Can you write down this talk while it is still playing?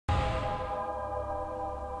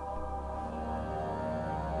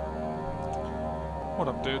What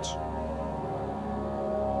up, dudes?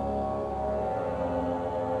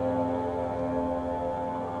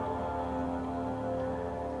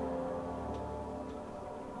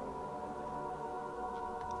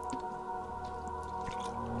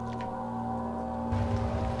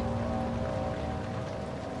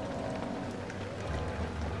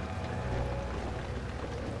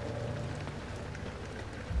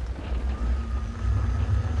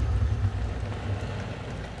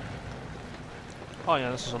 Oh yeah,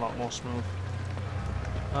 this is a lot more smooth.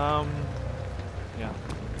 Yeah.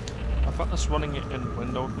 I've got this running in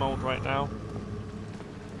windowed mode right now.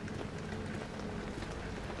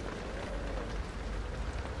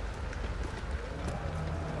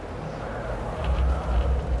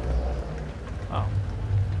 Oh.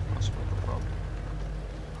 That's not the problem.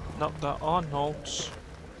 Now, there are notes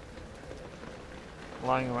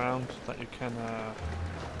lying around that you can,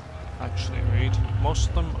 actually read. Most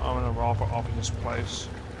of them are in a rather obvious place.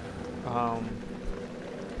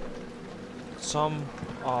 Some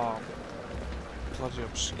are bloody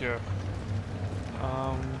obscure.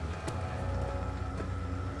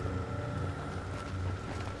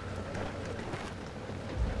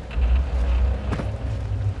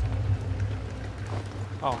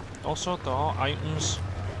 Oh, also there are items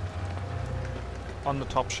on the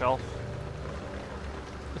top shelf.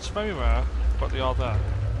 It's very rare, but they are there.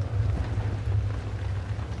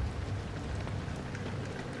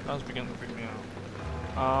 That's beginning to freak me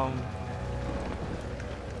out.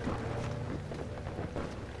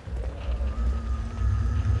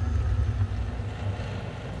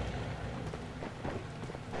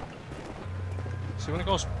 See, when it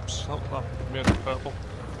goes weird purple,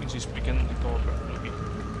 it means he's beginning to go a bit loopy.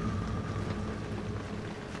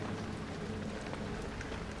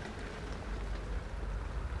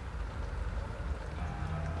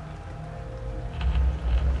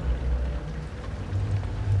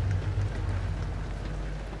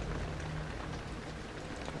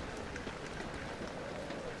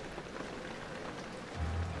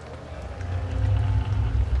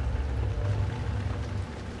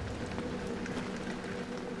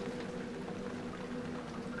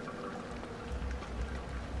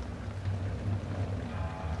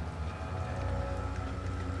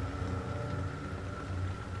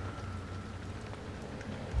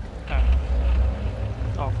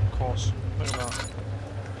 Oh, of course. Look at that.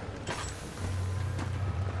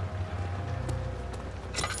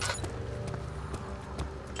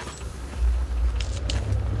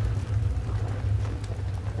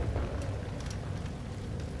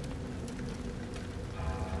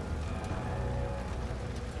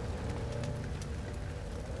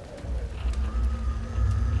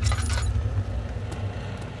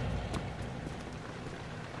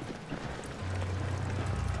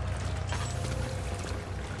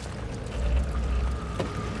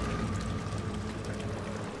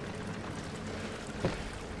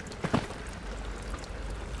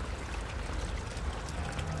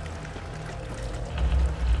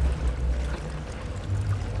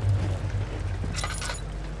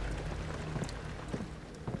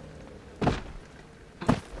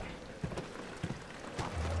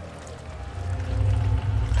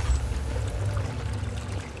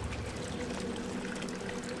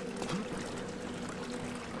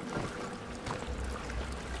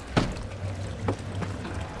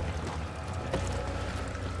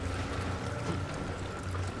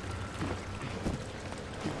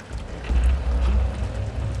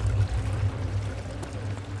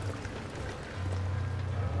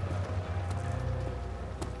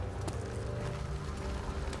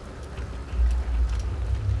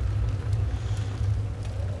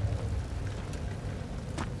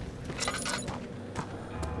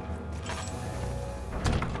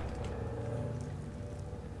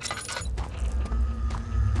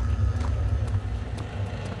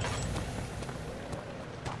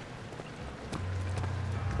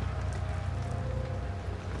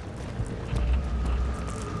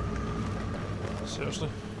 Seriously?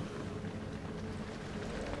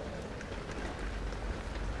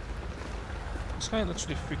 This guy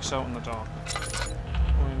literally freaks out in the dark.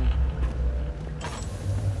 I mean...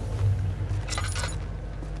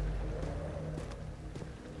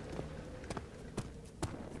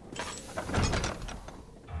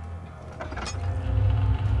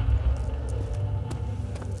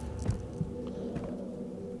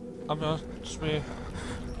 I'll be honest, just me.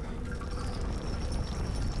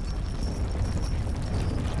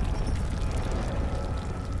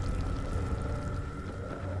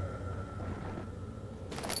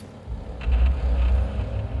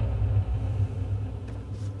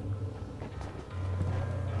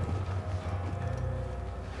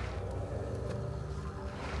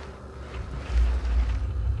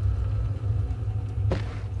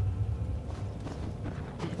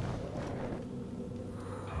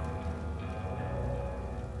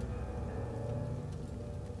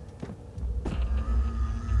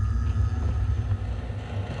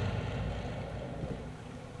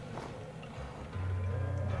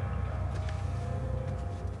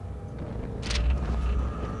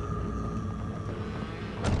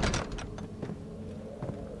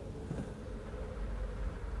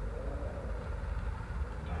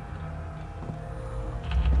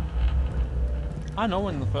 I know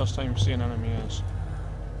when the first time you see an enemy is.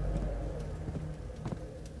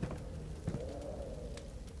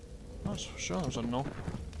 That's for sure there's a no.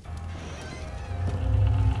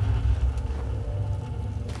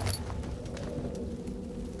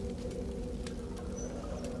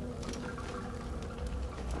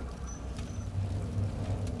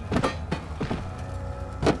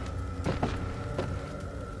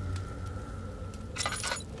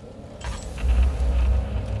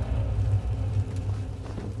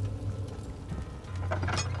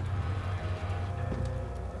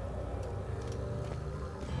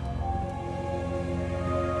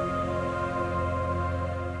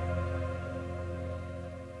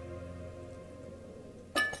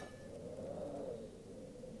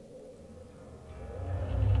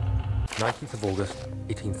 Of August,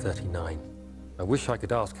 1839. I wish I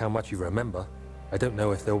could ask how much you remember. I don't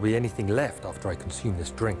know if there will be anything left after I consume this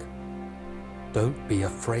drink. Don't be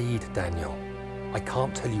afraid, Daniel. I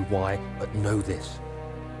can't tell you why, but know this.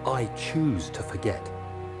 I choose to forget.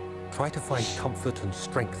 Try to find comfort and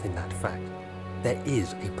strength in that fact. There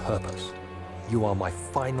is a purpose. You are my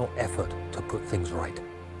final effort to put things right.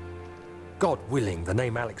 God willing, the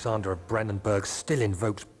name Alexander of Brandenburg still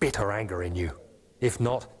invokes bitter anger in you. If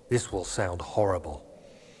not, this will sound horrible.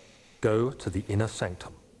 Go to the inner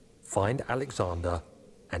sanctum, find Alexander,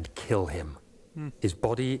 and kill him. His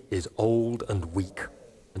body is old and weak,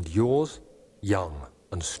 and yours, young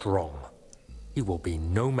and strong. He will be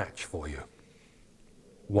no match for you.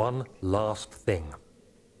 One last thing.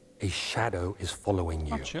 A shadow is following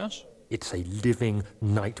you. Yes. It's a living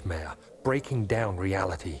nightmare, breaking down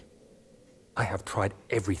reality. I have tried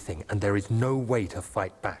everything, and there is no way to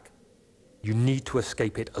fight back. You need to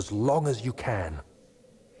escape it as long as you can.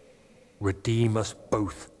 Redeem us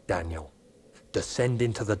both, Daniel. Descend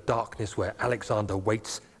into the darkness where Alexander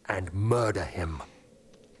waits and murder him.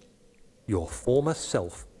 Your former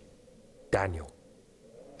self, Daniel.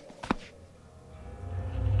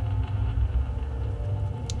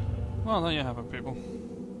 Well, there you have it, people.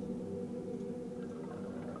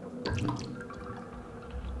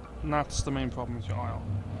 And that's the main problem with your oil.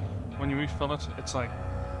 When you refill it, it's like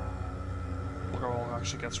it all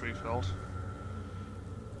actually gets refilled.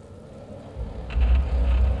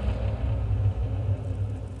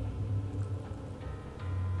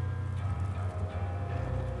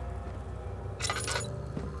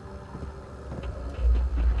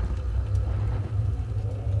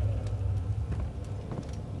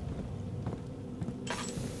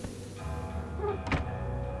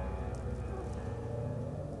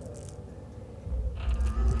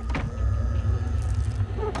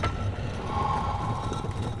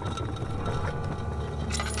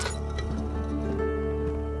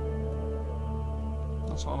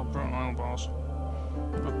 That's all the burnt oil bars.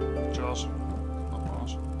 Jars. Not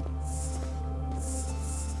bars.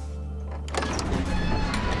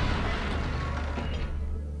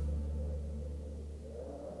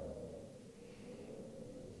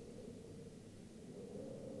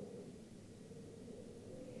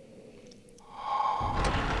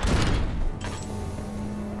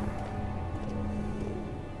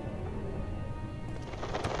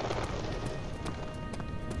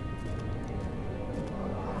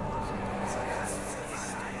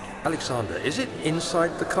 Alexander, is it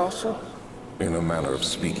inside the castle? In a manner of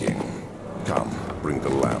speaking. Come, bring the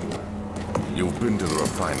lamp. You've been to the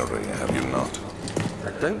refinery, have you not?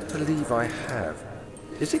 I don't believe I have.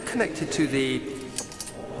 Is it connected to the...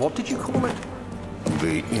 what did you call it?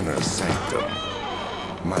 The inner sanctum.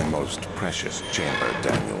 My most precious chamber,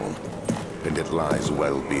 Daniel. And it lies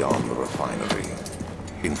well beyond the refinery.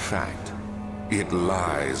 In fact, it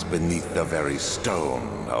lies beneath the very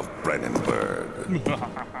stone of Brandenburg.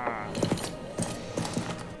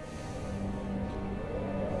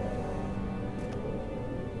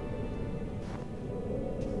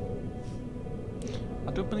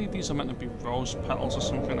 I do believe these are meant to be rose petals or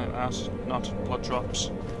something like that, not blood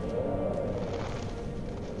drops.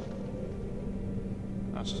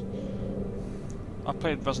 That's... I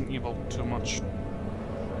played Resident Evil too much.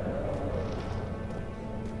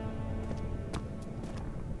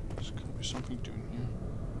 There's gotta be something doing here.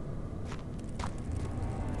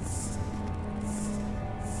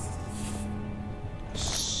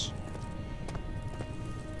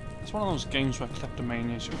 It's one of those games where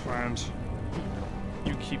kleptomania is your friend.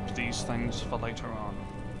 You keep these things for later on.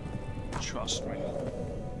 Trust me.